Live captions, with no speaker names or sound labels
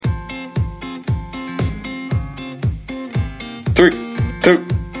3, 2,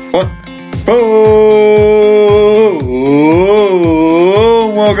 1. Boom!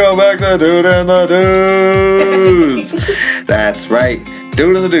 Welcome back to Dude and the Dudes. That's right.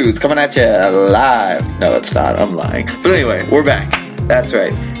 Dude and the Dudes coming at you live. No, it's not. I'm lying. But anyway, we're back. That's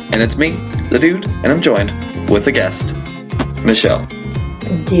right. And it's me, the Dude, and I'm joined with a guest, Michelle.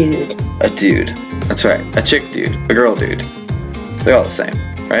 A dude. A dude. That's right. A chick dude. A girl dude. They're all the same,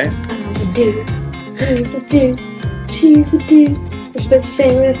 right? I'm a dude. He's a dude. She's a dude. You're supposed to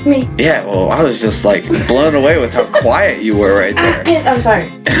sing with me. Yeah, well, I was just like blown away with how quiet you were right there. I'm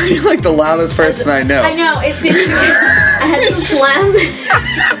sorry. You're like the loudest person I know. I know. It's because I had some phlegm.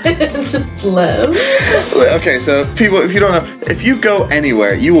 Some phlegm. Okay, so people, if you don't know, if you go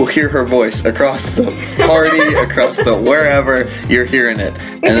anywhere, you will hear her voice across the party, across the wherever, you're hearing it.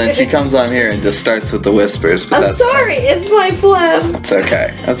 And then she comes on here and just starts with the whispers. But I'm sorry. It's my phlegm. It's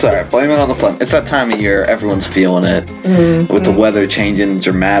okay. That's alright. Blame it on the phlegm. It's that time of year. Everyone's feeling it. Mm-hmm. With the weather changing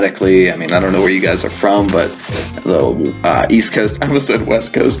dramatically. I mean, I don't know where you guys are from, but the East Coast, I almost said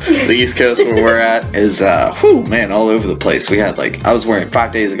West Coast. The East Coast where we're at is, man, all over the place. We had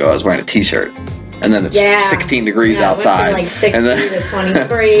 5 days ago, I was wearing a t-shirt. And then it's 16 degrees outside. Went from 60 to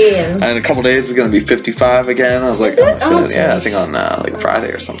 23. And a couple days it's going to be 55 again. I was like, oh shit. Yeah, I think on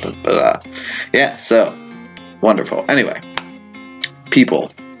Friday or something. But so wonderful. Anyway, people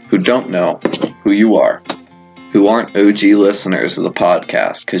who don't know who you are, who aren't OG listeners of the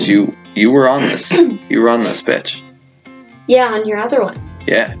podcast, because you were on this. You were on this, bitch. Yeah, on your other one.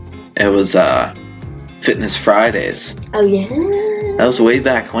 Yeah. It was Fitness Fridays. Oh, yeah? That was way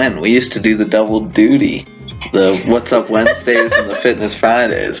back when. We used to do the double duty. The What's Up Wednesdays and the Fitness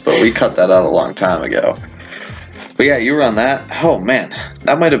Fridays. But we cut that out a long time ago. But yeah, you were on that. Oh, man.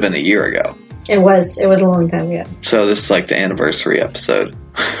 That might have been a year ago. It was a long time ago. So this is like the anniversary episode.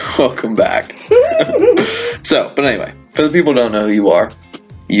 Welcome back. But anyway, for the people who don't know who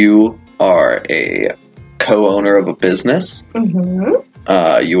you are a co-owner of a business.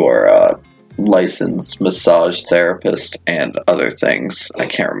 Mm-hmm. You are a licensed massage therapist and other things. I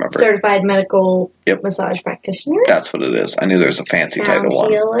can't remember. Certified medical massage practitioner. That's what it is. I knew there was a fancy title one.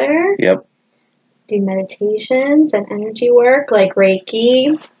 Healer. Yep. Do meditations and energy work like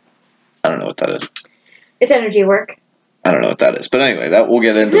Reiki. I don't know what that is. It's energy work. I don't know what that is. But anyway, that we'll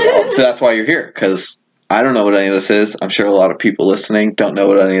get into all. So that's why you're here, because I don't know what any of this is. I'm sure a lot of people listening don't know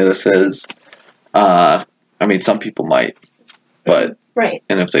what any of this is. I mean, some people might, but right.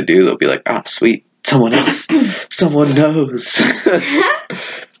 And if they do, they'll be like, "Ah, sweet, someone else, someone knows."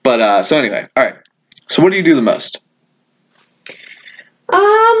 But so anyway, all right. So what do you do the most?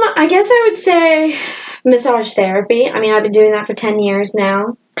 I guess I would say massage therapy. I mean, I've been doing that for 10 years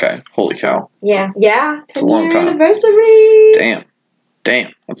now. Okay, holy cow. Yeah, 10-year anniversary.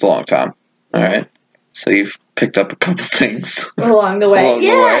 Damn, that's a long time. All right, so you've picked up a couple things along the way.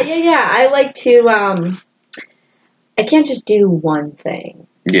 Yeah. I like to. I can't just do one thing.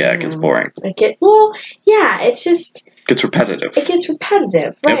 Yeah, it gets boring. It's just. Gets repetitive. It gets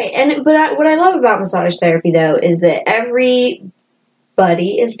repetitive, right? Yep. But what I love about massage therapy, though, is that every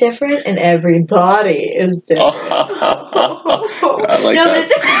body is different and every body is different. I like that.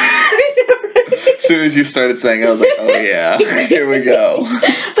 As soon as you started saying it, I was like, oh yeah, here we go.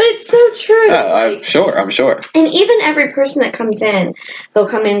 But it's so true. I'm sure. And even every person that comes in, they'll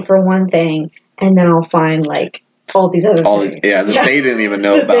come in for one thing, and then I'll find all these other things. That they didn't even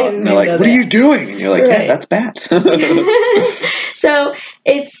know about. And they're like, what are you doing? And you're like, yeah, that's bad. So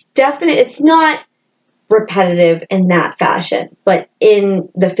it's not repetitive in that fashion, but in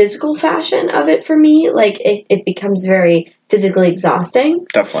the physical fashion of it for me, it becomes very physically exhausting.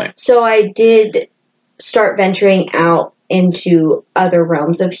 Definitely. So I did start venturing out into other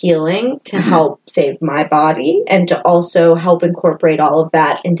realms of healing to help save my body and to also help incorporate all of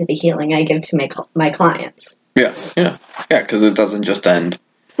that into the healing I give to my clients. Yeah, because it doesn't just end.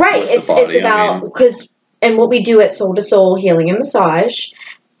 Right, it's about, and what we do at Soul to Soul Healing and Massage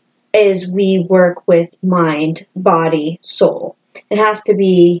is we work with mind, body, soul. It has to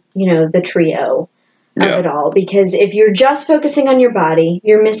be, the trio of it all. Because if you're just focusing on your body,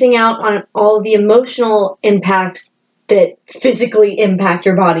 you're missing out on all of the emotional impacts that physically impact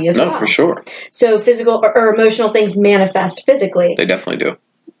your body as well. No, for sure. So physical or emotional things manifest physically. They definitely do.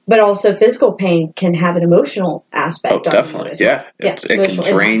 But also physical pain can have an emotional aspect on definitely. You as well. Yeah. It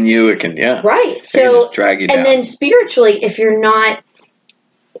can drain you. It can, Right. It can just drag you down. And then spiritually, if you're not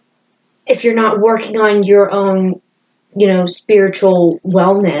working on your own, spiritual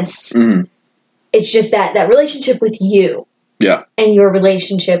wellness, it's just that relationship with you. Yeah. And your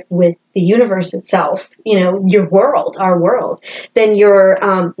relationship with the universe itself, your world, our world, then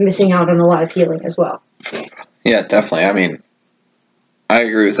you're missing out on a lot of healing as well. Yeah, definitely. I mean, I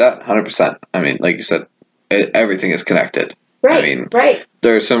agree with that 100%. I mean, like you said, everything is connected. Right, I mean, right.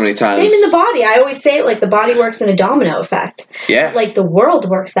 There are so many times... Same in the body. I always say it like the body works in a domino effect. Yeah. But, like, the world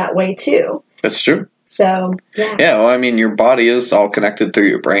works that way, too. That's true. So, yeah. Yeah, well, I mean, your body is all connected through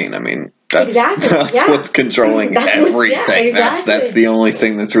your brain. I mean, that's what's controlling everything. Exactly. That's the only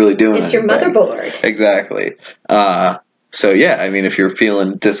thing that's really doing It's your motherboard. Exactly. So, yeah, I mean, if you're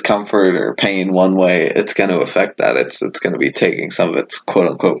feeling discomfort or pain one way, it's going to affect that. It's going to be taking some of its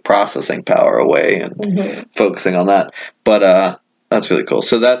quote-unquote processing power away and focusing on that. But that's really cool.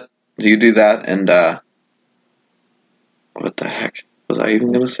 So do you do that? And what the heck was I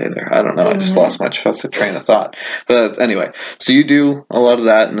even going to say there? I don't know. I just lost my train of thought. But anyway, so you do a lot of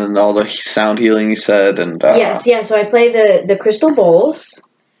that, and then all the sound healing you said. And Yes. So I play the crystal bowls.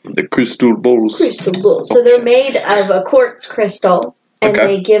 The crystal bowls. So they're made of a quartz crystal, and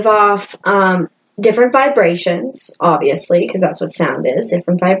they give off different vibrations, obviously, because that's what sound is.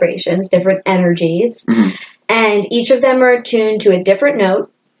 Different vibrations, different energies. Mm-hmm. And each of them are attuned to a different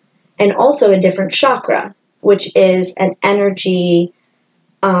note and also a different chakra, which is an energy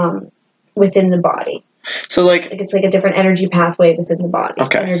within the body. So, it's like a different energy pathway within the body.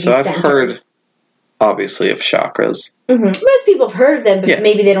 Okay, so I've heard... obviously, of chakras. Mm-hmm. Most people have heard of them, but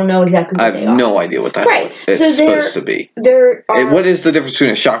maybe they don't know exactly what they are. I have no idea what that is supposed to be. What is the difference between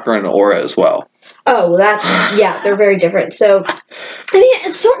a chakra and an aura as well? Oh, well, they're very different. So, I mean,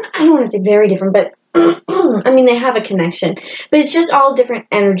 it's sort of, I don't want to say very different, but, I mean, they have a connection. But it's just all different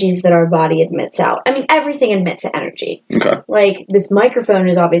energies that our body emits out. I mean, everything emits energy. Okay. Like, this microphone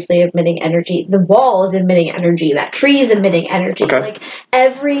is obviously emitting energy. The wall is emitting energy. That tree is emitting energy. Okay. Like,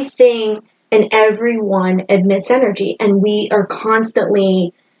 everything... and everyone emits energy, and we are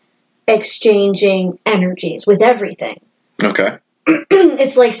constantly exchanging energies with everything. Okay.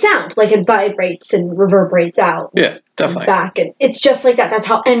 It's like sound, like it vibrates and reverberates out. Yeah, definitely. Comes back, and it's just like that. That's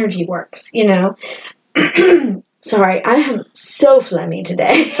how energy works, you know? Sorry, I am so phlegmy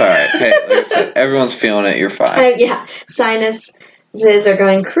today. It's all right. Hey, like I said, everyone's feeling it. You're fine. Yeah, sinuses are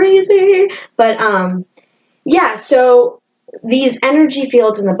going crazy. But, so... these energy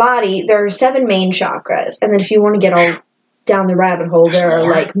fields in the body, there are 7 main chakras. And then if you want to get all down the rabbit hole, there are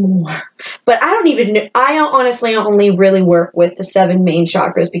like more. But I don't even know. I honestly only really work with the 7 main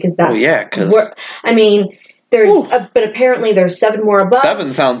chakras because that's... I mean, there's... but apparently there's 7 more above.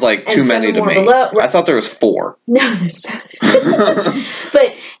 7 sounds like too many to me. Below. I thought there was 4. No, there's 7.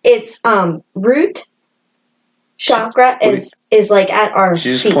 But it's root... chakra is like at our seat.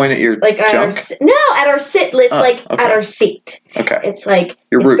 You just point at your like junk? At our sit. It's at our seat. Okay. It's like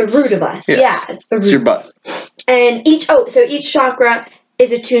your it's the root of us. Yes. Yeah, it's the root. It's your butt. And each chakra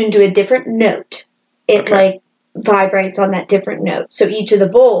is attuned to a different note. It vibrates on that different note. So each of the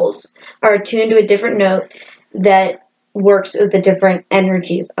bowls are attuned to a different note that works with the different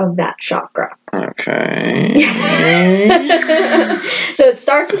energies of that chakra. Okay. So it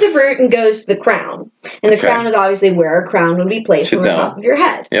starts at the root and goes to the crown. And the crown is obviously where a crown would be placed on the top of your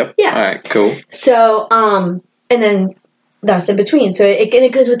head. Yep. Yeah. All right, cool. So, and then that's in between. So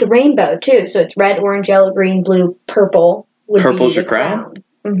it goes with the rainbow, too. So it's red, orange, yellow, green, blue, purple. Purple's your crown?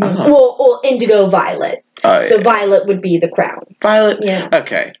 Mm-hmm. Uh-huh. Well, indigo, violet. So violet would be the crown. Violet? Yeah.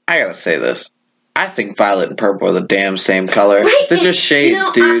 Okay, I gotta say this. I think violet and purple are the damn same color. Right? They're just shades,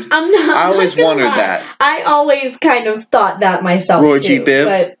 dude. I always wondered that. I always kind of thought that myself, Roy G.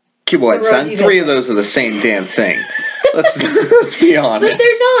 Biv? Keep on, son. 3 of those are the same damn thing. Let's be honest.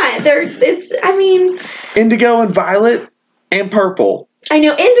 But they're not. Indigo and violet and purple. I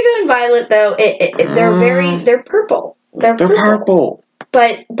know. Indigo and violet, though, they're purple. They're purple.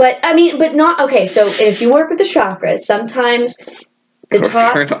 But not, okay, so if you work with the chakras, sometimes... the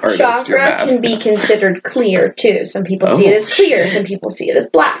top chakra can be considered clear, too. Some people see it as clear. Some people see it as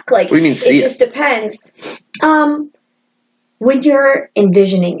black. Like, what do you mean see it? It just depends. When you're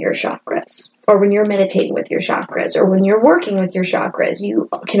envisioning your chakras, or when you're meditating with your chakras, or when you're working with your chakras, you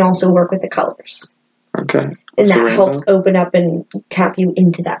can also work with the colors. Okay. And that helps open up and tap you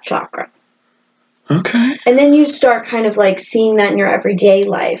into that chakra. Okay. And then you start kind of, like, seeing that in your everyday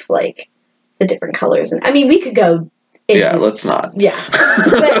life, like, the different colors. And we could go... yeah, let's not. Yeah.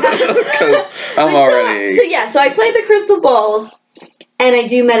 Because I'm already... So I play the crystal balls, and I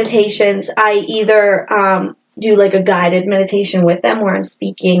do meditations. I either do, like, a guided meditation with them, where I'm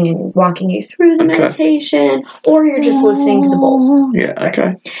speaking and walking you through the meditation, or you're just listening to the bowls. Yeah,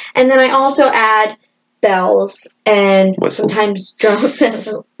 okay. And then I also add bells and whistles. Sometimes drums.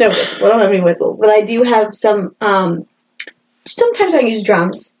 No whistles. I don't have any whistles, but I do have some... sometimes I use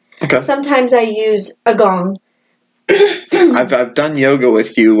drums. Okay. Sometimes I use a gong. I've done yoga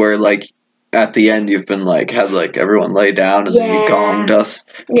with you where, like, at the end you've been like had like everyone lay down and then you gonged us,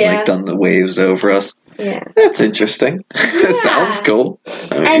 like done the waves over us. Yeah, that's interesting. It sounds cool.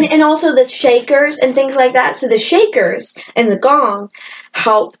 I mean, and also the shakers and things like that. So the shakers and the gong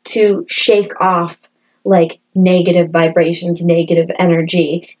help to shake off like negative vibrations, negative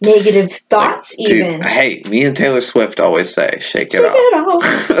energy, negative thoughts, like, even. Dude, hey, me and Taylor Swift always say, shake it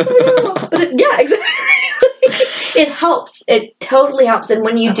off. But yeah, exactly. It helps. It totally helps. And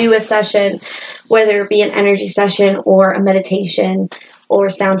when you do a session, whether it be an energy session or a meditation or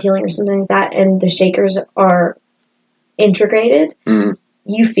sound healing or something like that, and the shakers are integrated,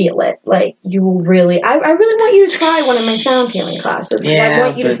 you feel it. Like, you will really... I really want you to try one of my sound healing classes. Yeah, I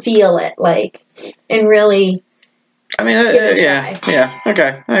want you to feel it, like, and really... I mean, yeah,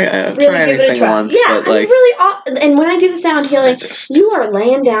 okay. I really try anything once, but like... and when I do the sound healing, you are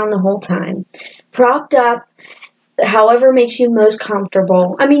laying down the whole time, propped up, however makes you most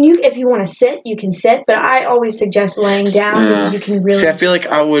comfortable. I mean, if you want to sit, you can sit, but I always suggest laying down because you can really... See, I feel like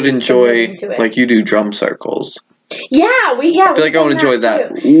I would enjoy, like, you do drum circles. Yeah, I feel like I would enjoy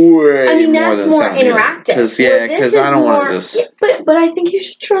that way more than more interactive. Because I don't want to just... But I think you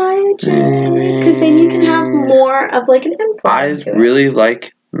should try it, because then you can have more of, like, an input. I really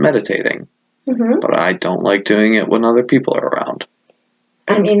like meditating, but I don't like doing it when other people are around.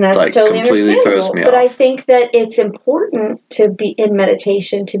 I mean, that's like, totally understandable. Throws me off. I think that it's important to be in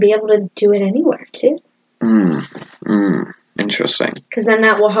meditation to be able to do it anywhere, too. Interesting. Because then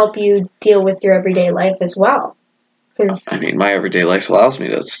that will help you deal with your everyday life as well. I mean, my everyday life allows me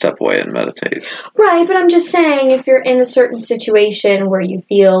to step away and meditate. Right, but I'm just saying, if you're in a certain situation where you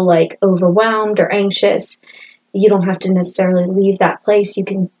feel, like, overwhelmed or anxious, you don't have to necessarily leave that place. You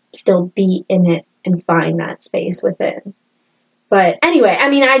can still be in it and find that space within. But anyway, I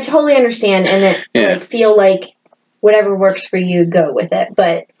mean, I totally understand and like, feel like whatever works for you, go with it.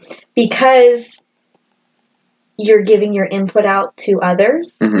 But because you're giving your input out to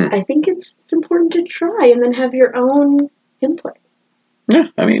others, I think it's important to try and then have your own input. Yeah,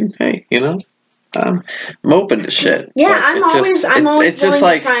 I mean, hey, I'm open to shit. Yeah, I'm always willing to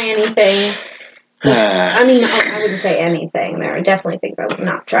try anything. I mean, I wouldn't say anything. There are definitely things I would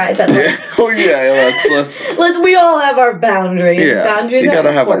not try, but let's we all have our boundaries. Yeah, boundaries you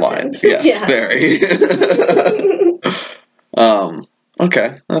gotta have a line. Yes, very.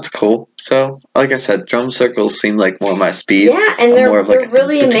 Okay, that's cool. So, like I said, drum circles seem like more my speed. Yeah, and they're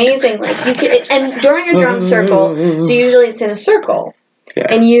really amazing. Like you can, and during a drum circle, so usually it's in a circle. Yeah.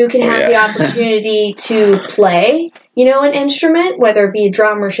 And you can have the opportunity to play, an instrument, whether it be a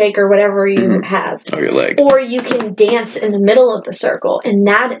drum or shaker, whatever you have. Or your leg. Or you can dance in the middle of the circle, and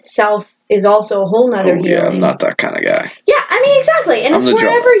that itself is also a whole nother healing. Yeah, I'm not that kind of guy. Yeah, I mean, exactly. And it's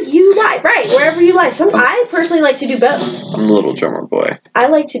wherever you like. Right, wherever you like. I personally like to do both. I'm a little drummer boy. I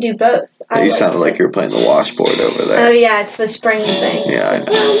like to do both. You sounded like you were playing the washboard over there. Oh, yeah, it's the spring thing. Yeah, I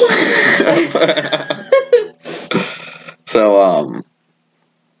know. So,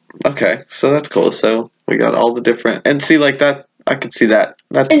 okay, so that's cool. So we got all the different, and see, like that, I could see that.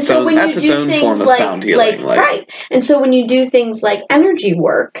 That's its own form of sound healing. Right. And so when you do things like energy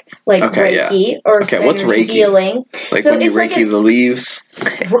work, like Reiki or what's energy Reiki? Healing. Like when you Reiki the leaves?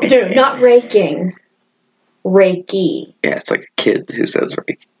 Dude, not raking. Reiki. Yeah, it's like a kid who says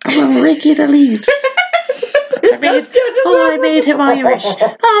Reiki. I'm going to Reiki the leaves. I made him Irish.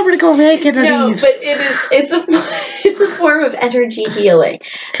 Oh, I'm going to go rake in the leaves. No, but it's a form of energy healing.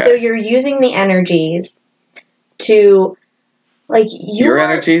 Okay. So you're using the energies to, like, your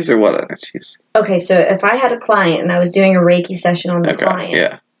energies or what energies? Okay, so if I had a client and I was doing a Reiki session on the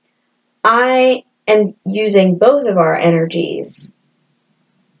client, I am using both of our energies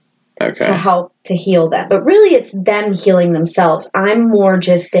to help to heal them. But really, it's them healing themselves. I'm more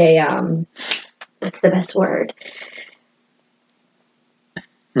just a what's the best word?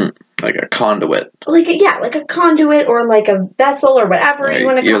 Like a conduit. Like a conduit or like a vessel or whatever you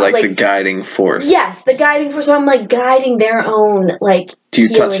want to call it. You're like the guiding force. Yes, the guiding force. So I'm like guiding their own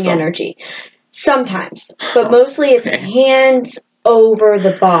healing energy. Sometimes. But mostly it's hands over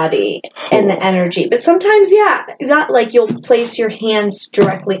the body and the energy. But sometimes, that like you'll place your hands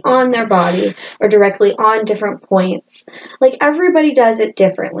directly on their body or directly on different points. Like everybody does it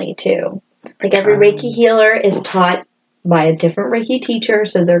differently too. Like every Reiki healer is taught by a different Reiki teacher,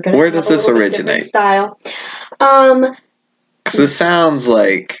 so they're going to have a little bit different style. Because it sounds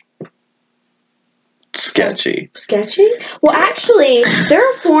like sketchy. Sketchy? Well, actually, there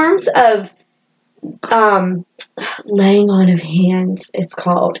are forms of laying on of hands, it's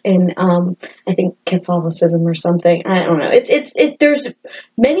called, in I think Catholicism or something. I don't know. It's there's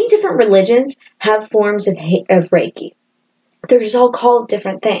many different religions have forms of Reiki. They're just all called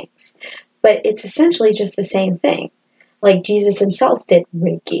different things. but it's essentially just the same thing. Like Jesus himself did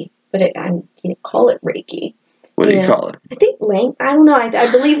Reiki, but he didn't call it Reiki. What do you call it? I think I don't know.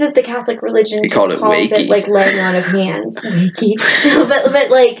 I believe that the Catholic religion calls it like laying on of hands. Reiki.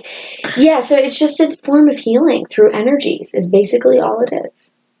 but like, yeah, so it's just a form of healing through energies is basically all it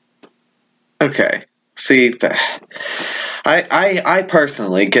is. Okay. See, I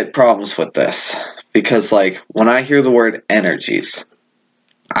personally get problems with this because, like, when I hear the word energies,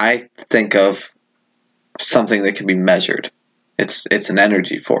 I think of something that can be measured. It's an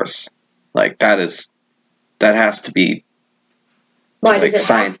energy force. Like, that has to be. Why does it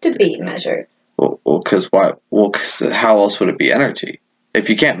have to be measured? Well, because why? Well, because how else would it be energy? If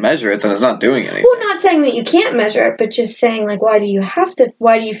you can't measure it, then it's not doing anything. Well, not saying that you can't measure it, but just saying, like, why do you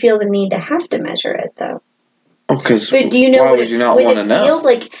feel the need to have to measure it, though? Oh, because do you know why would you not want to know? Feels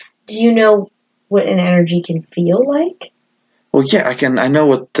like, do you know what an energy can feel like? Well, yeah, I know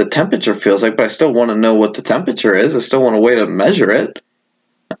what the temperature feels like, but I still want to know what the temperature is. I still want a way to measure it.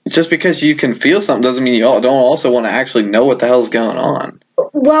 Just because you can feel something doesn't mean you don't also want to actually know what the hell's going on.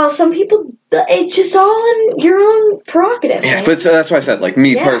 Well, some people, it's just all in your own prerogative. Yeah, right? but so that's why I said, like,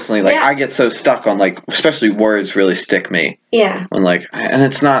 me personally, like, I get so stuck on, like, especially words really stick me. Yeah. And, like, and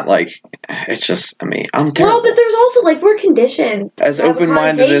it's not, like, it's just, I mean, I'm terrible. Well, but there's also, like, we're conditioned. As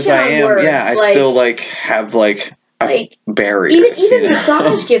open-minded as I am, words. Yeah, I still, like, have, like barriers. Even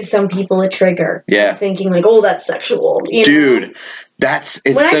massage gives some people a trigger. Yeah. Thinking, like, oh, that's sexual. Dude, know? It's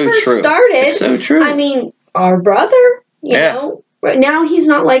when so I first true. started, it's so true. I mean, our brother, you know, now he's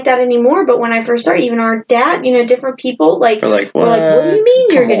not like that anymore. But when I first started, even our dad, you know, different people, like, we're like, what do you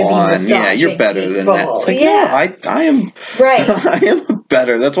mean you're going to be massaging? Yeah, you're better than that. It's like, I am. Right. I am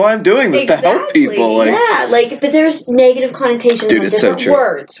better. That's why I'm doing this, to help people. Like, yeah, like, but there's negative connotations on different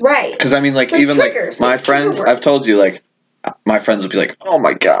words, right? Because, I mean, like, even, triggers, like, my friends, I've told you, like, my friends will be like, oh,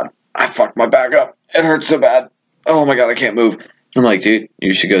 my God, I fucked my back up. It hurts so bad. Oh, my God, I can't move. I'm like, dude,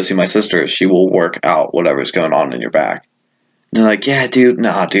 you should go see my sister. She will work out whatever's going on in your back. And they're like, yeah, dude,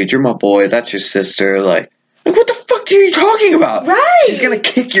 nah, dude, you're my boy. That's your sister. Like, what the fuck are you talking about? Right. She's going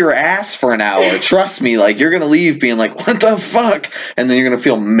to kick your ass for an hour. Trust me. Like, you're going to leave being like, what the fuck? And then you're going to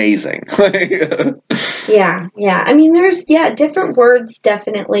feel amazing. Yeah. I mean, there's, different words,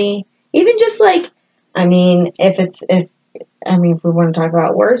 definitely. Even just like, I mean, if we want to talk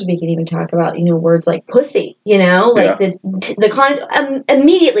about words, we can even talk about, you know, words like pussy, you know, like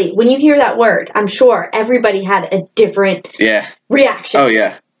immediately when you hear that word, I'm sure everybody had a different reaction. Oh,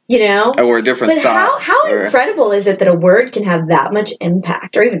 yeah. You know? Or a different thought. But how incredible is it that a word can have that much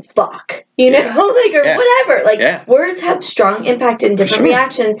impact, or even fuck, you know, like, or whatever. Like, words have strong impact and different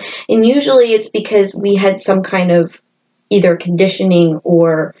reactions, and usually it's because we had some kind of either conditioning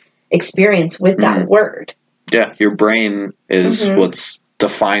or experience with that word. Yeah, your brain is what's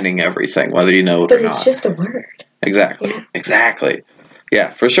defining everything, whether you know it or not. But it's just a word. Exactly. Yeah. Exactly.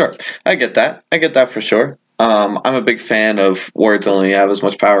 Yeah, for sure. I get that for sure. I'm a big fan of words only have as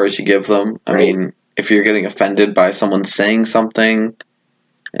much power as you give them. I mean, if you're getting offended by someone saying something,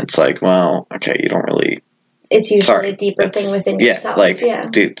 it's like, well, okay, you don't really... It's usually a deeper thing within yourself.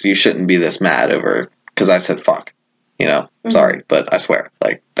 Dude, you shouldn't be this mad over... Because I said fuck. You know? Sorry, but I swear.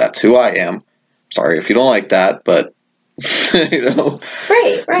 Like, that's who I am. Sorry if you don't like that, but you know,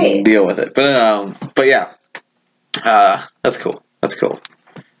 right, deal with it. But yeah, that's cool.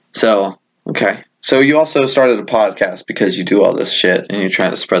 So okay, so you also started a podcast because you do all this shit and you're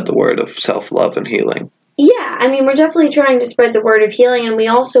trying to spread the word of self-love and healing. Yeah, I mean, we're definitely trying to spread the word of healing, and we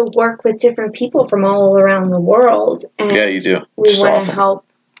also work with different people from all around the world. And yeah, you do. We want to help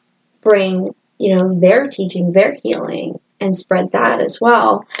bring, you know, their teachings, their healing, and spread that as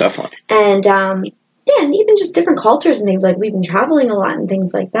well. Definitely. And, and even just different cultures and things, like we've been traveling a lot and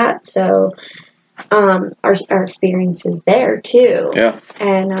things like that. So, our experiences there too. Yeah.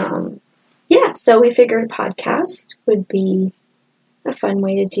 And, so we figured a podcast would be a fun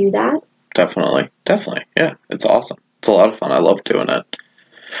way to do that. Definitely. Yeah. It's awesome. It's a lot of fun. I love doing it.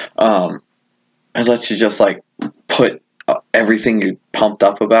 It lets you just, like, put everything you're pumped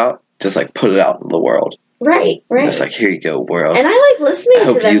up about, just, like, put it out in the world. Right. It's like, here you go, world. And I like listening to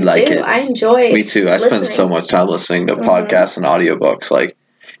them, too. I hope you like it. I enjoy Me too. I spend so much time listening to podcasts and audiobooks. Like,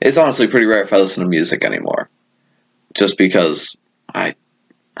 it's honestly pretty rare if I listen to music anymore. Just because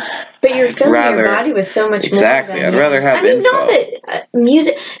But you're filling your body with so much more. Exactly. I'd rather have info. Not that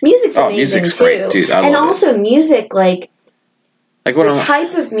music's amazing, music's great, dude. I love it. And also music, like the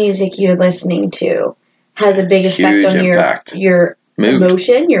type of music you're listening to has a big effect on your mood.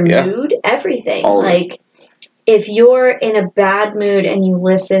 emotion, your mood, everything. if you're in a bad mood and you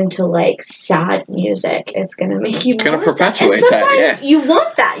listen to like sad music, it's gonna make you. It's gonna perpetuate and sometimes that. Yeah, you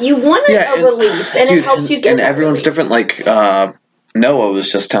want that. You want a release, and it helps you get. And everyone's different. Like Noah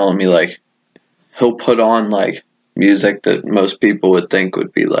was just telling me, like he'll put on like music that most people would think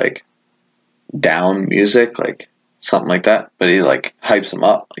would be like down music, like something like that, but he like hypes him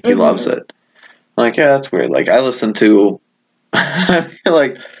up. Like he loves it. I'm like, yeah, that's weird. Like I listen to,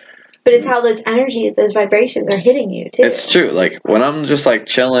 like. But it's how those energies, those vibrations are hitting you, too. It's true. Like, when I'm just, like,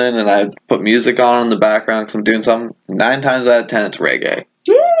 chilling and I put music on in the background because I'm doing something, 9 times out of 10 it's reggae.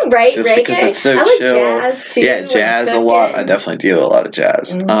 Right, just reggae. Because it's so I like chill. Jazz, too. Yeah, jazz a lot. I definitely do a lot of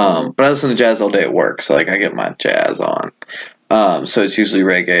jazz. But I listen to jazz all day at work, so, like, I get my jazz on. So it's usually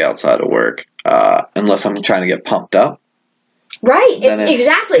reggae outside of work, unless I'm trying to get pumped up. Right,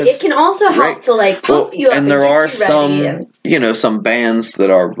 exactly. It can also help to like pump you up. And there are some, some bands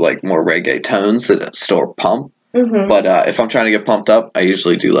that are like more reggae tones that still pump. Mm-hmm. But if I'm trying to get pumped up, I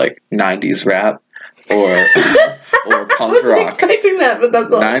usually do like 90s rap or punk rock. I wasn't expecting that, but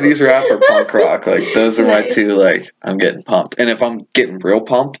that's all. 90s rap or punk rock, like those are my two. Like I'm getting pumped, and if I'm getting real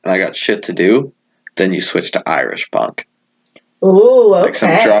pumped and I got shit to do, then you switch to Irish punk. Ooh, okay. Like some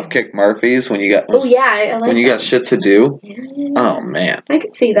Dropkick Murphys when you got. Oh yeah, I like when you got shit to do. Yeah. Oh man, I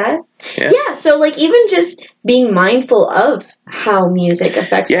could see that. Yeah. So like even just being mindful of how music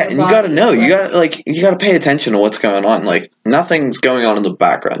affects. Yeah, and you got to know. You got to pay attention to what's going on. Like nothing's going on in the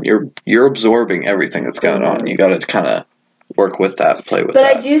background. You're absorbing everything that's going on. You got to kind of work with that, play with that.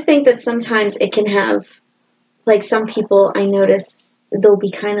 But I do think that sometimes it can have, like some people I notice they'll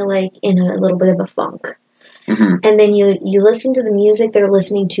be kind of like in a little bit of a funk. Mm-hmm. And then you listen to the music they're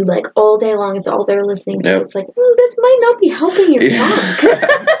listening to like all day long. It's all they're listening to. Yep. It's like, this might not be helping your funk.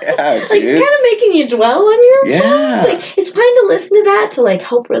 Yeah, like it's kind of making you dwell on your funk. Like it's fine to listen to that to like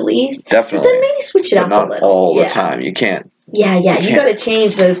help release. Definitely. But then maybe switch it up a little. Not all the time. You can't. Yeah. You got to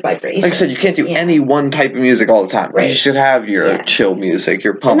change those vibrations. Like I said, you can't do any one type of music all the time. Right. You should have your chill music,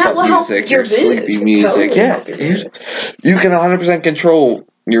 your pump up music, your sleepy music. Totally dude. You can 100% control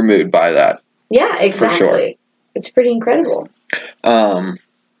your mood by that. Yeah, exactly. For sure. It's pretty incredible. So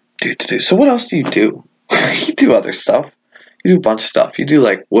what else do you do? You do other stuff. You do a bunch of stuff. You do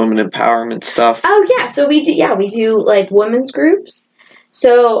like women empowerment stuff. Oh yeah, so we do like women's groups.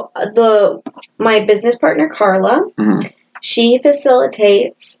 So my business partner Carla, she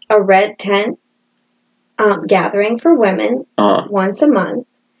facilitates a red tent gathering for women once a month.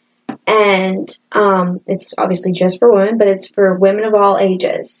 And it's obviously just for women, but it's for women of all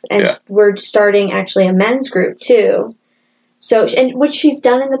ages. And we're starting actually a men's group too. So, and which she's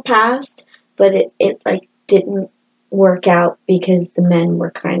done in the past, but it like didn't work out because the men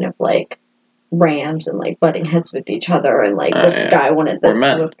were kind of like rams and like butting heads with each other, and like this guy wanted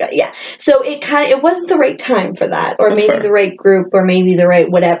this guy. Yeah. So it wasn't the right time for that, or maybe the right group, or maybe the right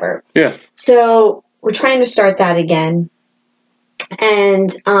whatever. Yeah. So we're trying to start that again. And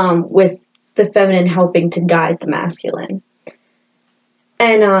with the feminine helping to guide the masculine.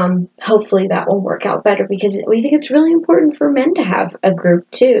 And hopefully that will work out better, because we think it's really important for men to have a group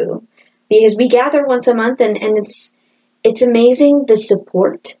too. Because we gather once a month, and it's amazing the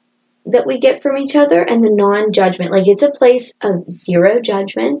support that we get from each other and the non-judgment. Like it's a place of zero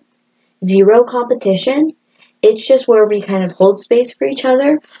judgment, zero competition. It's just where we kind of hold space for each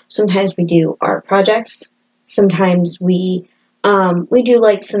other. Sometimes we do art projects. Sometimes we do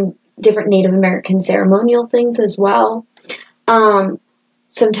like some different Native American ceremonial things as well.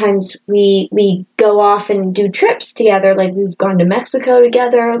 Sometimes we go off and do trips together. Like we've gone to Mexico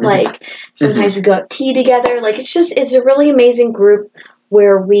together. Like sometimes we go out tea together. Like it's a really amazing group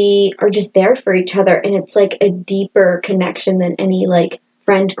where we are just there for each other. And it's like a deeper connection than any like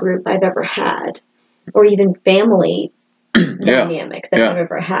friend group I've ever had, or even family dynamic that I've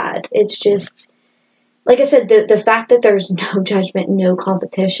ever had. It's just, like I said, the fact that there's no judgment, no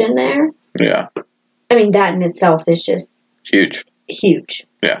competition there. Yeah. I mean, that in itself is just huge.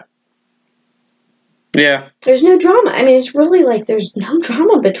 Yeah. Yeah. There's no drama. I mean, it's really like there's no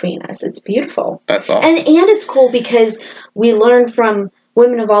drama between us. It's beautiful. That's awesome. And it's cool because we learn from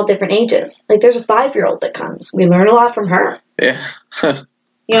women of all different ages. Like there's a 5-year-old that comes. We learn a lot from her. Yeah.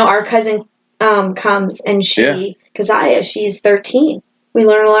 Our cousin comes, and Keziah, she's 13. We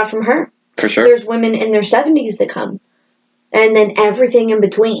learn a lot from her. For sure. There's women in their 70s that come. And then everything in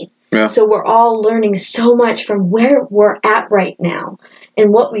between. Yeah. So we're all learning so much from where we're at right now,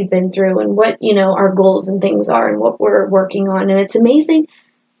 and what we've been through, and what, our goals and things are, and what we're working on. And it's amazing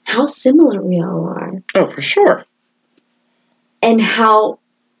how similar we all are. Oh, for sure. And how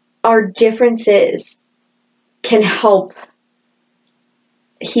our differences can help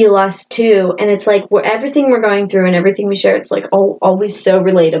heal us too. And it's like everything we're going through and everything we share, it's like always so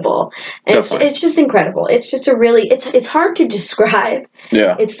relatable. And it's just incredible. It's just it's hard to describe.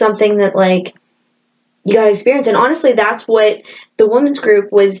 Yeah. It's something that like you got to experience. And honestly, that's what the women's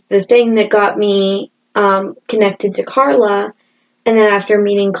group was, the thing that got me connected to Carla. And then after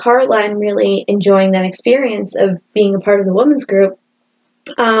meeting Carla and really enjoying that experience of being a part of the women's group,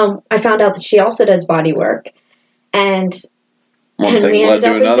 I found out that she also does body work. And we ended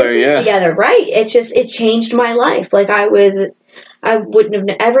up in business together. Right. It changed my life. Like I wouldn't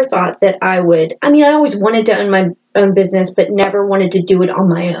have ever thought that I would. I mean, I always wanted to own my own business, but never wanted to do it on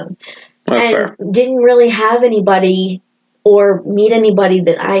my own. That's and fair. Didn't really have anybody or meet anybody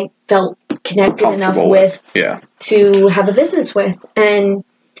that I felt connected enough with to have a business with. And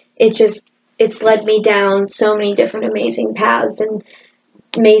it's led me down so many different amazing paths and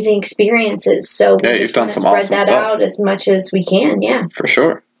amazing experiences. So we just want to spread that out as much as we can. Yeah, for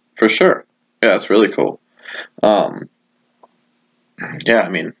sure. Yeah, it's really cool. I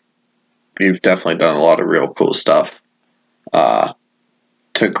mean, you've definitely done a lot of real cool stuff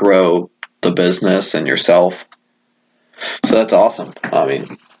to grow the business and yourself. So that's awesome. I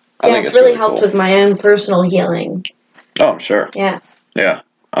mean, I think it's really helped with my own personal healing. Oh, I'm sure. Yeah.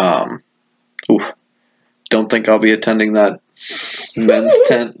 Don't think I'll be attending that men's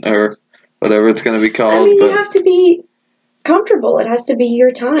tent or whatever it's going to be called. I mean, you have to be comfortable. It has to be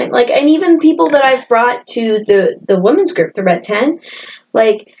your time. Like, and even people that I've brought to the women's group, the Red Tent,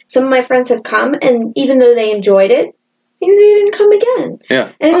 like some of my friends have come, and even though they enjoyed it, maybe they didn't come again.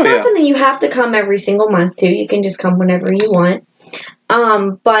 Yeah. And it's not something you have to come every single month to. You can just come whenever you want.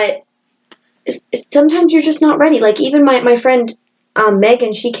 But sometimes you're just not ready. Like even my friend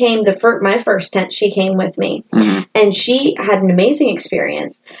Megan, she came my first tent. She came with me, and she had an amazing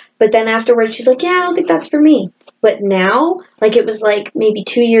experience. But then afterwards, she's like, "Yeah, I don't think that's for me." But now, like it was like maybe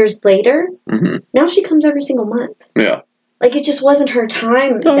 2 years later. Now she comes every single month. Yeah. Like it just wasn't her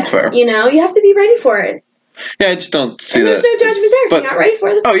time. No, that's fair. You know, you have to be ready for it. Yeah, I just don't see and that. There's no judgment there. If you're not ready for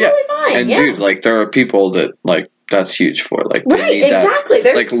it, that's totally fine. And dude, like there are people that like that's huge for. Like right, exactly.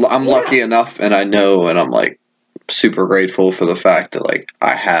 Like I'm lucky enough, and I know, and I'm like super grateful for the fact that like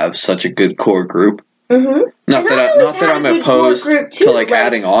I have such a good core group. Not that I'm opposed to like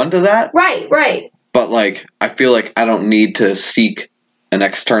adding on to that. Right. But like I feel like I don't need to seek an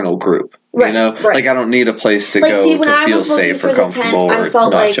external group. Right, you know, like I don't need a place to go to feel safe or comfortable or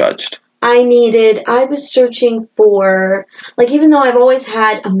not judged. I was searching for, like, even though I've always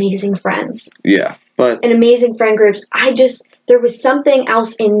had amazing friends. Yeah, but. And amazing friend groups, there was something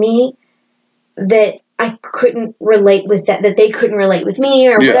else in me that I couldn't relate with that they couldn't relate with me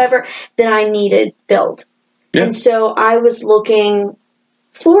or whatever that I needed filled. Yeah. And so I was looking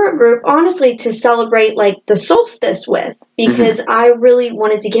for a group, honestly, to celebrate like the solstice with, because I really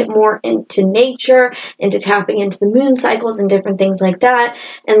wanted to get more into nature, into tapping into the moon cycles and different things like that,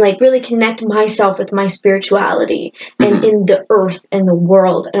 and like really connect myself with my spirituality and in the earth and the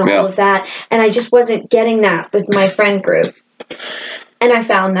world and all of that. And I just wasn't getting that with my friend group. And I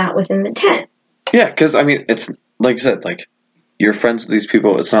found that within the tent. Yeah, because I mean, it's like I said, like you're friends with these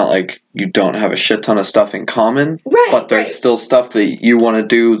people. It's not like you don't have a shit ton of stuff in common, but there's still stuff that you want to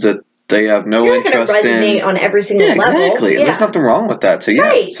do that they have no interest in. You're not going to resonate on every single level. Exactly. Yeah. There's nothing wrong with that. So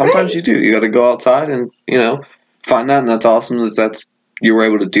sometimes you do. You got to go outside and find that, and that's awesome. That's you were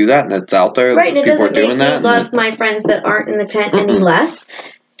able to do that, and it's out there. Right, and it doesn't make me love my friends that aren't in the tent any less.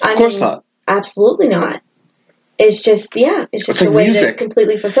 Of course not. Absolutely not. It's just, it's just like a way music. to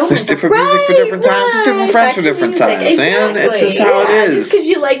completely fulfill There's different music for different times. There's different friends for different times, man. It's just how it is. Just because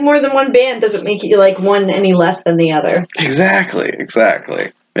you like more than one band doesn't make you like one any less than the other. Exactly.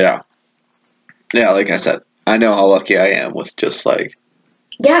 Yeah. Yeah, like I said, I know how lucky I am with just like...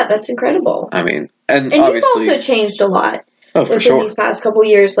 Yeah, that's incredible. I mean, and obviously... you've also changed a lot within these past couple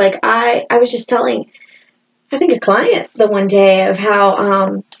years. Like, I was just telling, I think, a client the one day of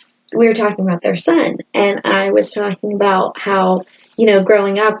how... we were talking about their son, and I was talking about how,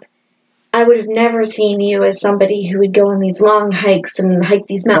 growing up, I would have never seen you as somebody who would go on these long hikes and hike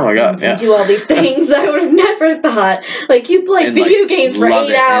these mountains and do all these things. I would have never thought. Like, you play video games for 8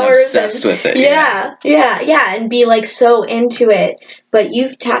 hours. And obsessed with it. Yeah, and be, like, so into it. But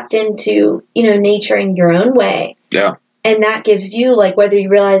you've tapped into, nature in your own way. Yeah. And that gives you, like, whether you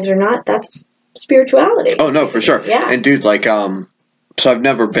realize it or not, that's spirituality. Oh, no, for sure. Yeah. And, dude, like, so I've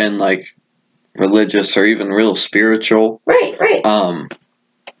never been, like, religious or even real spiritual. Right.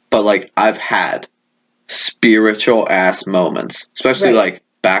 But, like, I've had spiritual-ass moments. Especially, like,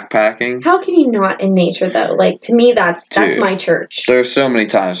 backpacking. How can you not in nature, though? Like, to me, that's my church. There's so many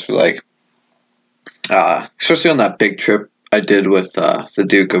times where, like, especially on that big trip I did with the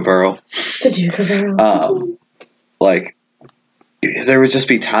Duke of Earl. The Duke of Earl. Like, there would just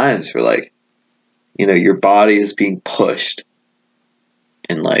be times where, like, you know, your body is being pushed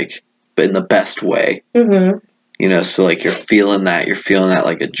in, like, but in the best way. Mm-hmm. You know, so, like, you're feeling that,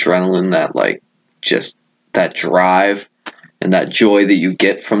 like, adrenaline, that, like, just that drive and that joy that you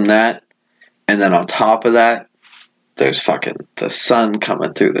get from that. And then on top of that, there's fucking the sun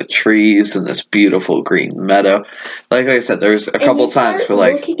coming through the trees and this beautiful green meadow. Like I said, there's a couple times where,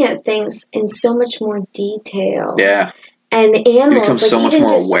 like, looking at things in so much more detail. Yeah. And animals, you become like, so much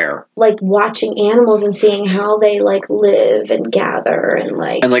more aware. Like watching animals and seeing how they like live and gather and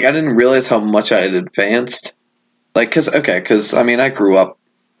like. And like I didn't realize how much I had advanced. Like, cause I mean I grew up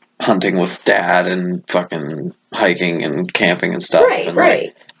hunting with Dad and fucking hiking and camping and stuff. Right, and, right.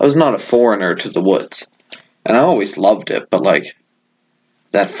 Like, I was not a foreigner to the woods. And I always loved it, but, like,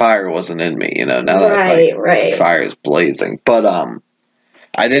 that fire wasn't in me, you know, now that, like, fire is blazing. But,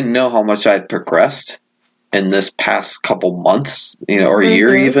 I didn't know how much I'd progressed in this past couple months, you know, or a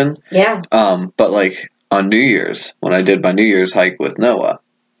year even. Yeah. But, like, on New Year's, when I did my New Year's hike with Noah,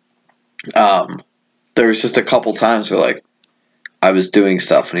 there was just a couple times where, like, I was doing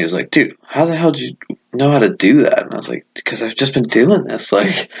stuff, and he was like, dude, how the hell did you know how to do that? And I was like, because I've just been doing this. Like,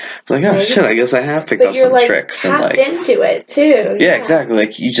 I was like, oh, shit, I guess I have picked up some tricks. And like, into it, too. Yeah, exactly.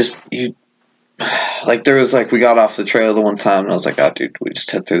 Like, like, there was, like, we got off the trail the one time, and I was like, oh, dude, we just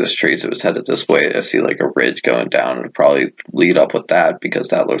head through the trees. It was headed this way. I see, like, a ridge going down, and probably lead up with that, because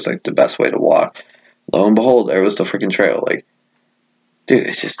that looks like the best way to walk. Lo and behold, there was the freaking trail. Like, dude,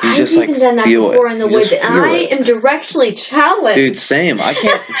 it's just, you just, like, feel it. I've even done that before in the woods, and I am directionally challenged. Dude, same. I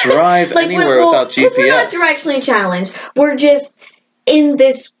can't drive like, anywhere without GPS. We're not directionally challenged. We're just in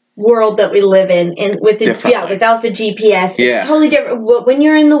this world that we live in with the, without the GPS. It's totally different. When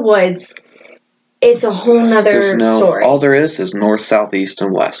you're in the woods, it's a whole nother story. All there is north, south, east,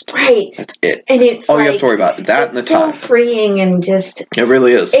 and west. Right. That's it. And it's all you have to worry about. That and the time. It's so freeing and just... It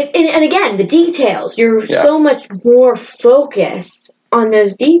really is. And again, the details. You're so much more focused on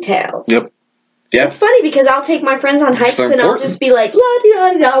those details. Yep. Yeah. It's funny because I'll take my friends on hikes and I'll just be like,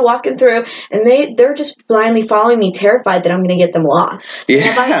 la-di-da-di-da, walking through, and they're just blindly following me, terrified that I'm going to get them lost. Yeah.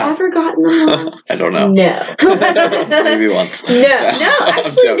 Have I ever gotten them lost? I don't know. No. Maybe once. No,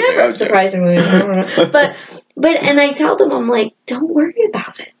 actually never, surprisingly. I don't know. But, and I tell them, I'm like, don't worry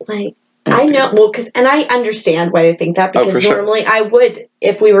about it. Like, I know, and I understand why they think that, because normally I would,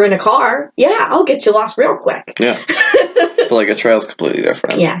 if we were in a car, I'll get you lost real quick. Yeah. But, like, a trail's completely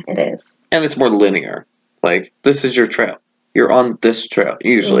different. Yeah, it is. And it's more linear. Like, this is your trail. You're on this trail,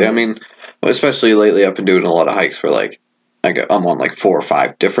 usually. I mean, especially lately, I've been doing a lot of hikes where, like, I'm on, like, 4 or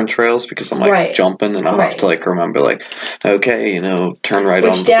 5 different trails because I'm, like, jumping, and I'll have to, like, remember, like, okay, you know, turn right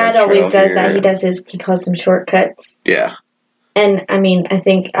on the Dad always does that. He calls them shortcuts. Yeah. And, I mean, I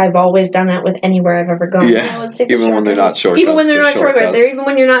think I've always done that with anywhere I've ever gone. Yeah, even when they're not shortcuts. Even when they're not shortcuts. Even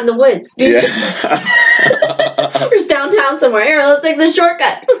when you're not in the woods. Yeah. We're just downtown somewhere. Here, let's take the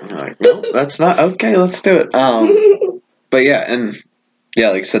shortcut. I'm like, no, that's not... Okay, let's do it. But, yeah, and,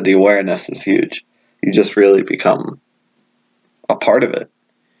 like I said, the awareness is huge. You just really become a part of it.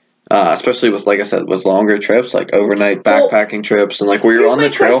 Especially with, like I said, with longer trips, like overnight backpacking trips, and, like, where you're on the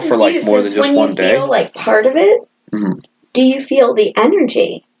trail for, like, more than just one day. When you feel, like, part of it... Mm-hmm. Do you feel the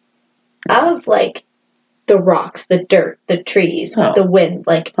energy of, like, the rocks, the dirt, the trees, the wind?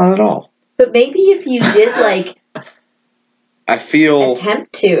 Like, not at all. But maybe if you did, like, I feel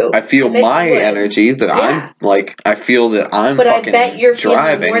my energy that I'm, like, I feel that I'm but fucking driving. But I bet you're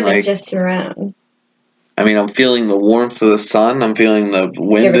feeling more than just your own. I mean, I'm feeling the warmth of the sun. I'm feeling the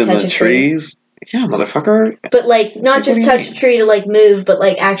wind in the trees. Yeah, motherfucker. But, like, not just touch a tree to, like, move, but,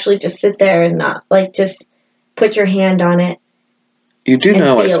 like, actually just sit there and not, like, just... Put your hand on it. You do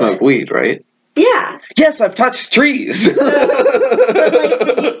know I smoke weed, right? Yeah. Yes, I've touched trees.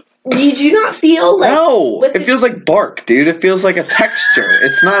 But, like, did you not feel like... No, it feels like bark, dude. It feels like a texture.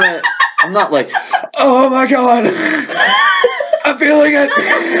 It's not a... I'm not like, oh my god. I'm feeling it.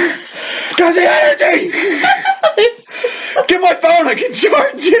 Got the energy. Get my phone, I can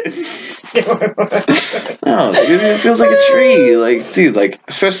charge it. No, dude, it feels like a tree. Like, dude, like,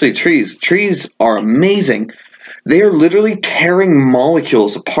 especially trees. Trees are amazing. They are literally tearing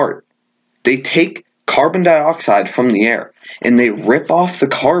molecules apart. They take carbon dioxide from the air, and they rip off the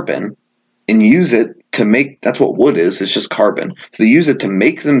carbon and use it to make... That's what wood is. It's just carbon. So they use it to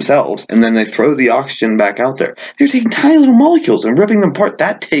make themselves, and then they throw the oxygen back out there. They're taking tiny little molecules and ripping them apart.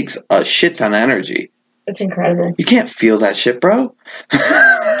 That takes a shit ton of energy. It's incredible. You can't feel that shit, bro.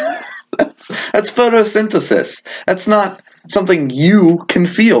 That's photosynthesis. That's not something you can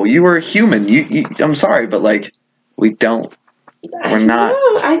feel. You are a human. I'm sorry, but, like, we don't We're not.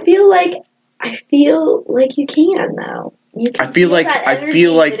 I feel like you can though. You can I feel like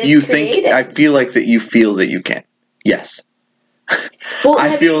you think. I feel like that you feel that you can. Yes. Well,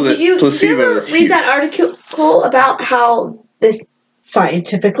 I feel that placebo is huge. Did you read that article about how this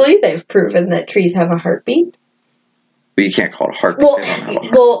scientifically they've proven that trees have a heartbeat? But you can't call it a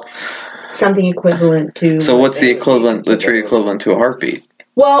heartbeat. Well, something equivalent to. So what's the tree equivalent to a heartbeat?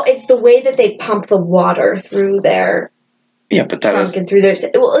 Well, it's the way that they pump the water through their. Yeah, but that has through their.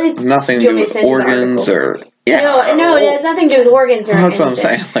 Well, it's nothing to do with organs or. Yeah. No, it has nothing to do with organs or. That's what I'm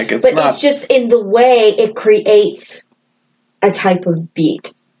saying. Like it's not. It's just in the way it creates a type of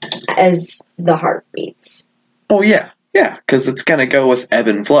beat as the heart beats. Oh yeah, because it's gonna go with ebb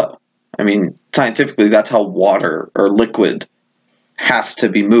and flow. I mean, scientifically, that's how water or liquid has to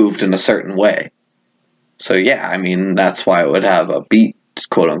be moved in a certain way. So yeah, I mean, that's why it would have a beat,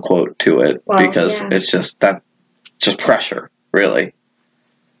 quote unquote, to it, because it's just pressure, really.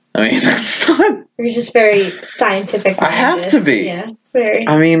 I mean, that's not. You're just very scientific. I have to be. Yeah, very.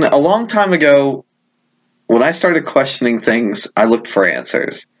 I mean, a long time ago, when I started questioning things, I looked for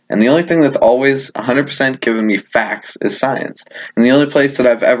answers. And the only thing that's always 100% given me facts is science. And the only place that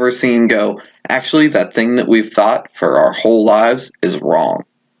I've ever seen go, actually, that thing that we've thought for our whole lives is wrong.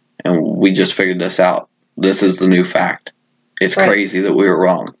 And we just figured this out. This is the new fact. It's crazy that we were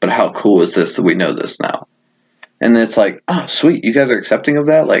wrong. But how cool is this that we know this now? And it's like, oh, sweet. You guys are accepting of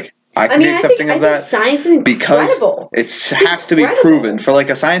that? Like, I can be accepting of that. Science is incredible. Because it has to be proven. For like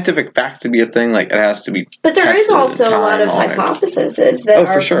a scientific fact to be a thing, like it has to be. But there is also a lot of hypotheses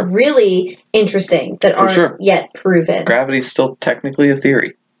that are really interesting that aren't yet proven. Gravity's still technically a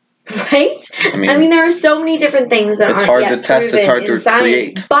theory. Right? I mean there are so many different things that aren't hard yet to test, proven it's hard in to science,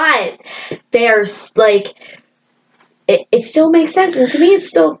 create. But they are like it still makes sense, and to me it's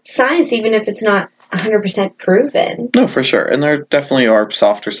still science even if it's not 100% proven. No, for sure. And there definitely are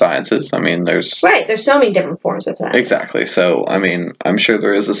softer sciences. I mean, there's so many different forms of that. Exactly. So, I mean, I'm sure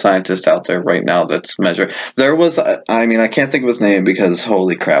there is a scientist out there right now that's measuring. There was, I mean, I can't think of his name because,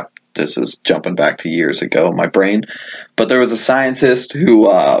 holy crap, this is jumping back to years ago in my brain. But there was a scientist who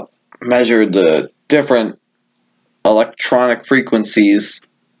measured the different electronic frequencies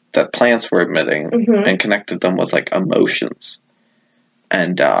that plants were emitting and connected them with, like, emotions.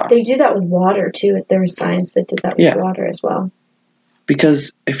 And they do that with water too. There was science that did that with water as well.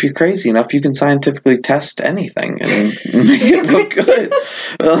 Because if you're crazy enough, you can scientifically test anything and make it look good.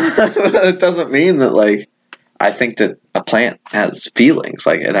 Well, it doesn't mean that, like, I think that a plant has feelings.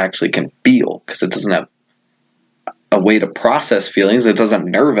 Like, it actually can feel because it doesn't have a way to process feelings. It doesn't have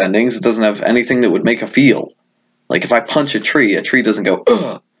nerve endings. It doesn't have anything that would make a feel. Like, if I punch a tree doesn't go,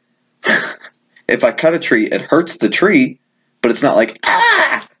 ugh. If I cut a tree, it hurts the tree. But it's not like,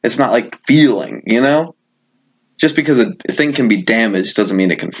 ah! It's not like feeling, you know? Just because a thing can be damaged doesn't mean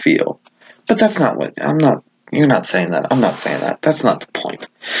it can feel. But that's not what, you're not saying that. I'm not saying that. That's not the point.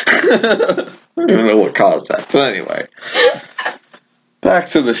 I don't even know what caused that. But anyway. Back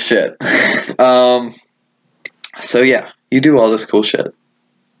to the shit. So yeah, you do all this cool shit.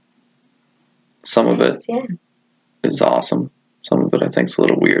 Some of it is awesome. Some of it I think is a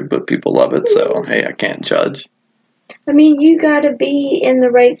little weird, but people love it, so hey, I can't judge. I mean, you gotta be in the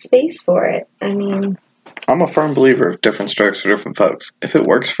right space for it. I mean... I'm a firm believer of different strokes for different folks. If it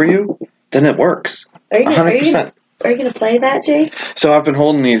works for you, then it works. 100%. Are you gonna play that, Jay? So I've been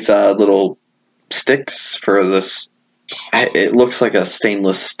holding these little sticks for this... It looks like a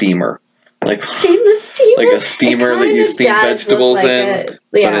stainless steamer. Like, stainless steamer? Like a steamer that you steam vegetables in.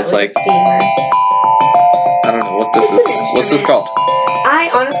 But it's like... steamer. I don't know what this is. What's this called?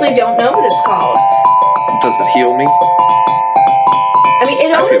 I honestly don't know what it's called. Does it heal me? I mean,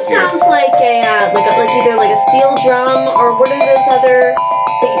 it almost sounds like a like either like a steel drum or what are those other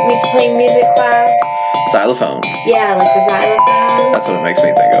that we used to play in music class? Xylophone. Yeah, like the xylophone. That's what it makes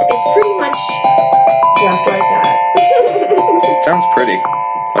me think of. It's pretty much just like that. It sounds pretty,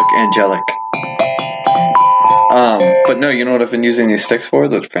 like angelic. But no, you know what I've been using these sticks for?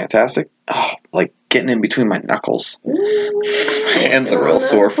 They're fantastic. Oh, like getting in between my knuckles. My hands are real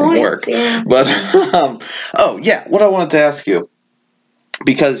sore from work. Yeah. But, oh yeah, what I wanted to ask you,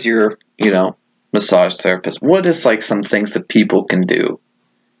 because you're, massage therapist, what is like some things that people can do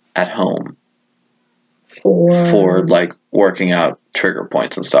at home for like working out trigger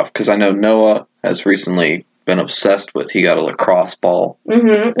points and stuff? Because I know Noah has recently been obsessed with. He got a lacrosse ball.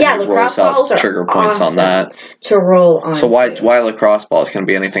 Mm-hmm. Yeah, lacrosse balls are trigger points on that to roll on. So why lacrosse balls? Can it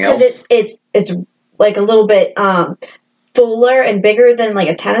be anything else? Because it's like a little bit fuller and bigger than like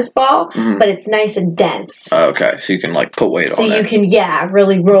a tennis ball, but it's nice and dense. Okay, so you can like put weight on it. So you can,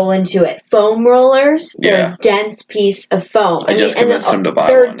 really roll into it. Foam rollers, they're a dense piece of foam. I just convinced him to buy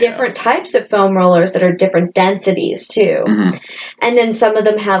There one. are different types of foam rollers that are different densities too. And then some of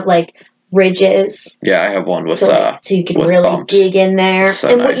them have like ridges. Yeah, I have one with so you can really bumps. dig in there. So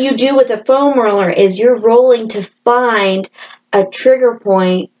and what you do with a foam roller is you're rolling to find a trigger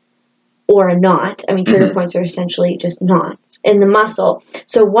point or a knot. I mean, trigger points are essentially just knots in the muscle.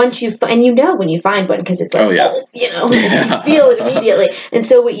 So once you when you find one, because it's like, you feel it immediately. And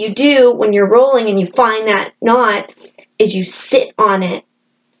so what you do when you're rolling and you find that knot is you sit on it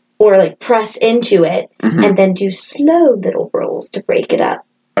or like press into it and then do slow little rolls to break it up.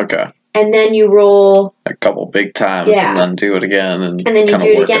 Okay. And then you roll a couple big times and then do it again. And then you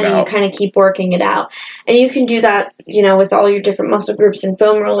do it again and you kind of keep working it out. And you can do that, with all your different muscle groups, and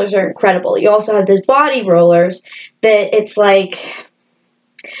foam rollers are incredible. You also have the body rollers that it's like,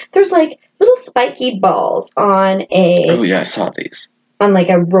 there's like little spiky balls on a... Oh yeah, I saw these. On like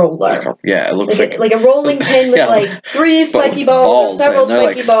a roller. It looks like a rolling pin with like 3 spiky balls or several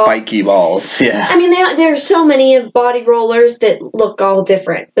spiky balls. Spiky balls, yeah. I mean, there are so many of body rollers that look all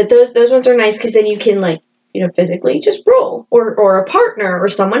different, but those ones are nice because then you can like, physically just roll, or a partner or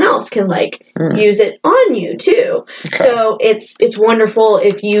someone else can like use it on you too. Okay. So it's wonderful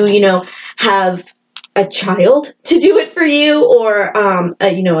if you have a child to do it for you, or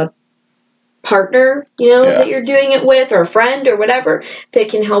a partner, that you're doing it with, or a friend or whatever that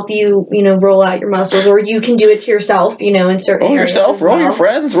can help you, roll out your muscles, or you can do it to yourself, in certain areas. Roll your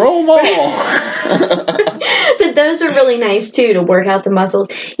friends, roll them all. But those are really nice too to work out the muscles.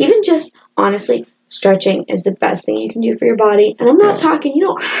 Even just honestly, stretching is the best thing you can do for your body. And I'm not talking, you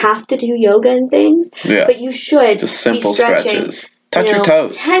don't have to do yoga and things, but you should just simple be stretching. Stretches. Touch your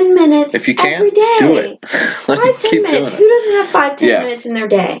toes. 10 minutes if you can, every day. Do it. 5-10 minutes. Who doesn't have 5-10 minutes in their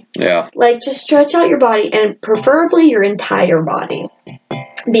day? Yeah. Like, just stretch out your body, and preferably your entire body.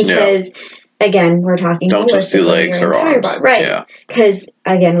 Because, again, we're talking don't just do legs or arms. Body. Right. Yeah. Because,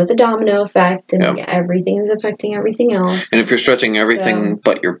 again, with the domino effect, and everything is affecting everything else. And if you're stretching everything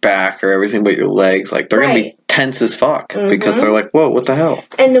but your back, or everything but your legs, like, they're going to be tense as fuck. Because they're like, whoa, what the hell?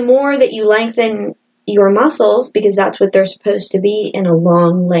 And the more that you lengthen your muscles, because that's what they're supposed to be in a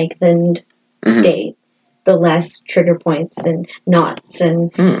long, lengthened state, the less trigger points and knots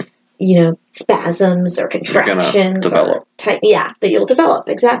and spasms or contractions develop. That you'll develop.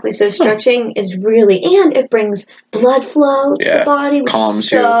 Exactly. So stretching is really, and it brings blood flow to the body, which is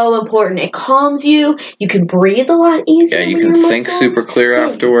so important. It calms you. You can breathe a lot easier. Yeah, you can think super clear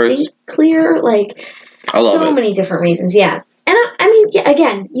afterwards. Think clear, like I love so many different reasons. Yeah. And I mean,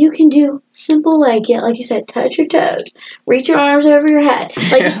 again, you can do simple, like you said, touch your toes, reach your arms over your head,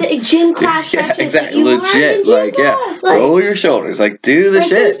 like gym class stretches. Exactly, legit, roll your shoulders, do the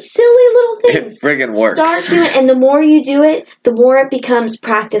shit. Those silly little things. It friggin' works. Start doing it, and the more you do it, the more it becomes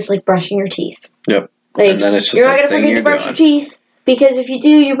practice, like brushing your teeth. Yep. And then it's just you're not gonna forget to brush your teeth. Because if you do,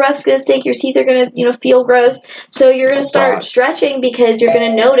 your breath's going to stink, your teeth are going to, feel gross. So you're going to start stretching because you're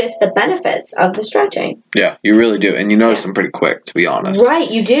going to notice the benefits of the stretching. Yeah, you really do. And you notice them pretty quick, to be honest.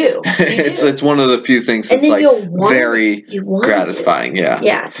 Right, you do. It's one of the few things that's very gratifying. Yeah.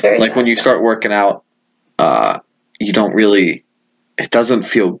 Yeah, it's very when you start working out, you don't really, it doesn't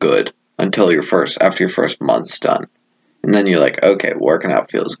feel good until after your first month's done. And then you're like, okay, working out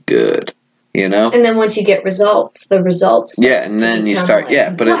feels good. And then once you get the results. Yeah, and then you start,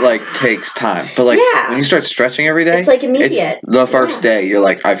 but it takes time. But when you start stretching every day, it's immediate. The first day, you're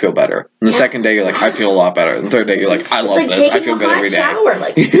like, I feel better. And the second day, you're like, I feel a lot better. And the third day, you're like, I love this. I feel good every day. Shower.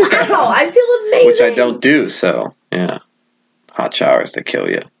 Wow, I feel amazing. Which I don't do, so, yeah. Hot showers, they kill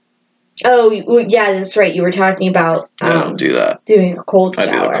you. Oh, yeah, that's right. You were talking about I don't do that. Doing a cold shower.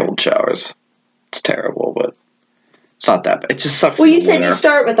 I do the cold showers. It's terrible, but it's not that bad. It just sucks. Well, you said you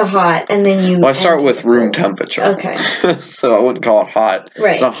start with the hot, and then you... Well, I start with room temperature. Okay. So I wouldn't call it hot.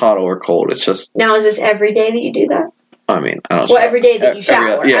 Right. It's not hot or cold. It's just... Now, is this every day that you do that? I mean, I don't Well, every day that you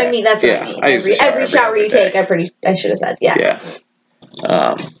shower. I mean, that's what I mean. Every shower you take, I should have said, Yeah.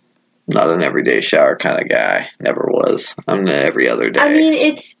 Not an everyday shower kind of guy. Never was. I'm an every other day. I mean,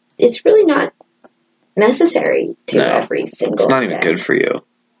 it's really not necessary to every single day. It's not even good for you.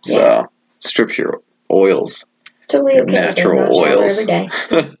 So, strips your oils. Totally okay. Natural oils. Every day.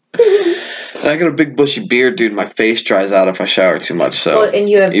 I got a big bushy beard, dude. My face dries out if I shower too much. So and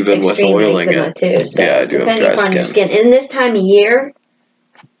you have even with oiling it, too. So I do have dry skin. Your skin. And this time of year,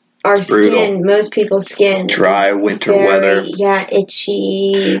 skin, most people's skin, dry winter weather,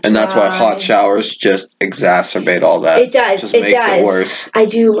 itchy, and that's why hot showers just exacerbate all that. It does. It just makes it worse. I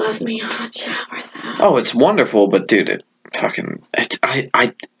do love me a hot shower, though. Oh, it's wonderful, but dude, fucking,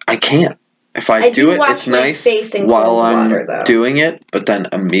 I can't. If I do it, it's nice while I'm doing it, but then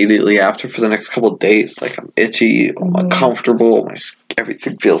immediately after, for the next couple of days, like, I'm itchy, I'm uncomfortable,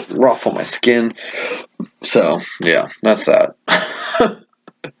 everything feels rough on my skin. So, yeah, that's that.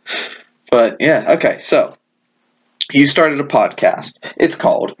 But, yeah, okay, so, you started a podcast. It's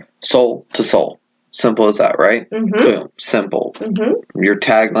called Soul to Soul. Simple as that, right? Boom, simple. Your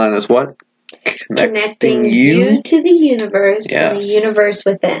tagline is what? Connecting you to the universe and the universe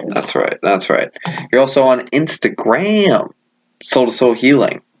within. That's right. You're also on Instagram, Soul to Soul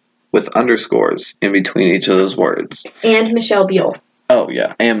Healing, with underscores in between each of those words. And Michelle Buell. Oh,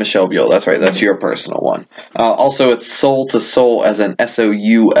 yeah, and Michelle Buell. That's right. That's your personal one. Also, it's Soul to Soul as in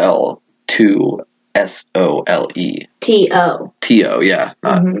SOUL to SOLE. TO. TO, yeah.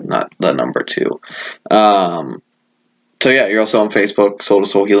 Not the number 2. So yeah, you're also on Facebook, Soul to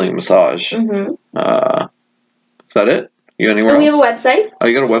Soul Healing Massage. Is that it? You anywhere else? We have a website. Oh,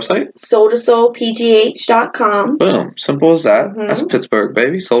 you got a website? soul2soulpgh.com. Boom. Simple as that. That's Pittsburgh,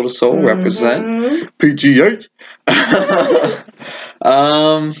 baby. Soul to Soul, represent. PGH.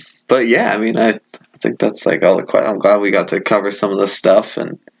 But yeah, I mean, I think that's like all the questions. I'm glad we got to cover some of this stuff,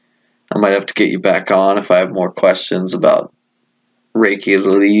 and I might have to get you back on if I have more questions about Reiki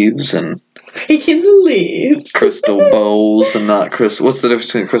leaves and crystal bowls and not crystal. What's the difference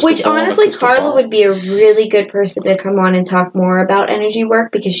between crystal bowl? Which honestly, Carla would be a really good person to come on and talk more about energy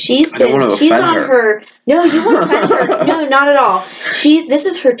work, because she's on her. No, you won't offend her. No, not at all. This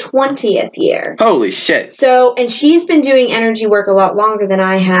is her 20th year. Holy shit! So, and she's been doing energy work a lot longer than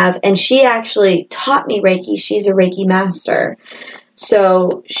I have, and she actually taught me Reiki. She's a Reiki master.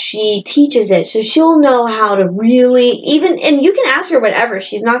 So she teaches it, so she'll know how to really and you can ask her whatever.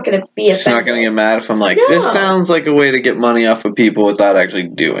 She's not going to be offended. She's not going to get mad if I'm like, this sounds like a way to get money off of people without actually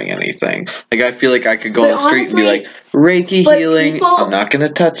doing anything. Like, I feel like I could go on the street and be like, Reiki healing, I'm not going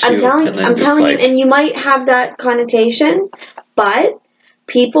to touch you. I'm telling you, and you might have that connotation, but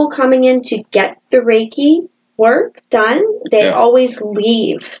people coming in to get the Reiki work done, they always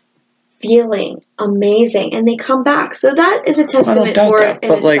leave feeling amazing, and they come back. So that is a testament for it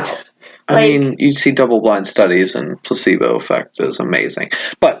in itself. I mean, you see double-blind studies, and placebo effect is amazing.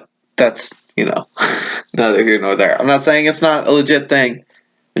 But that's, neither here nor there. I'm not saying it's not a legit thing.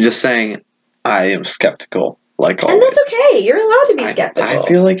 I'm just saying I am skeptical, like always. And that's okay. You're allowed to be skeptical. I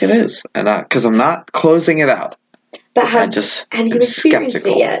feel like it is, and because I'm not closing it out. But have you experienced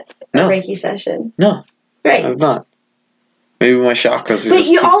it yet? No. A Reiki session? No. Right. I've not. Maybe my chakras are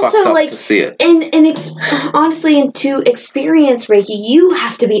just too fucked up to see it. Honestly, and to experience Reiki, you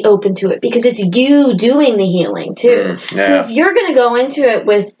have to be open to it, because it's you doing the healing, too. So if you're going to go into it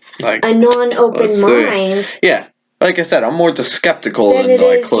with a non-open mind... Yeah. Like I said, I'm more just skeptical than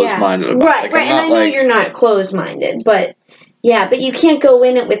closed-minded about it. Right, and I know you're not closed-minded, but you can't go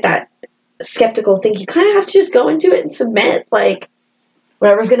in it with that skeptical thing. You kind of have to just go into it and submit,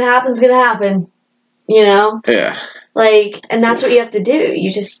 whatever's going to happen is going to happen, Yeah. And that's what you have to do. You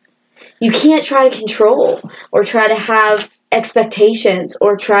can't try to control or try to have expectations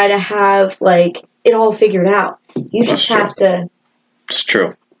or try to have, it all figured out. You just have to... It's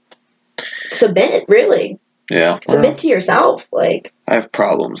true. Submit, really. Yeah. Submit to yourself, I have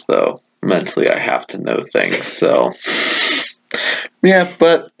problems, though. Mentally, I have to know things, so... Yeah,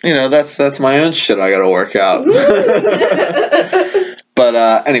 but, that's my own shit I gotta work out.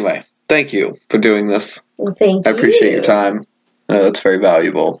 But, anyway... Thank you for doing this. Well, thank you. I appreciate your time. That's very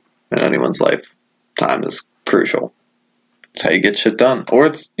valuable in anyone's life. Time is crucial. It's how you get shit done. Or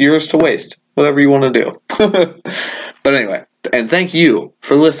it's yours to waste. Whatever you want to do. But anyway, and thank you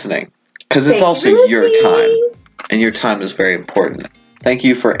for listening. Because it's also your time. And your time is very important. Thank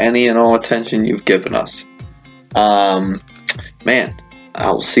you for any and all attention you've given us. Man, I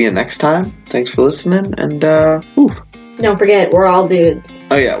will see you next time. Thanks for listening. And, don't forget, we're all dudes.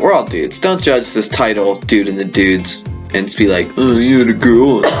 Oh yeah, we're all dudes. Don't judge this title, Dude and the Dudes, and just be like, oh, you're the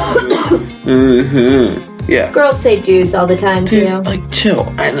girl. Yeah. Girls say dudes all the time, too. Chill.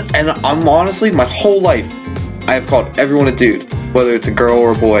 And I'm honestly, my whole life, I have called everyone a dude, whether it's a girl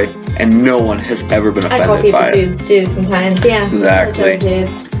or a boy, and no one has ever been offended by it. I call people dudes, too, sometimes, yeah. Exactly.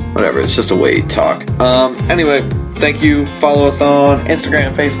 Dudes. Whatever, it's just a way to talk. Anyway, thank you. Follow us on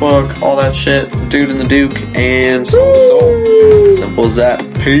Instagram, Facebook, all that shit. Dude and the Duke, and Soul to Soul. Simple as that.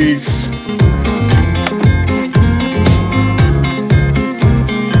 Peace.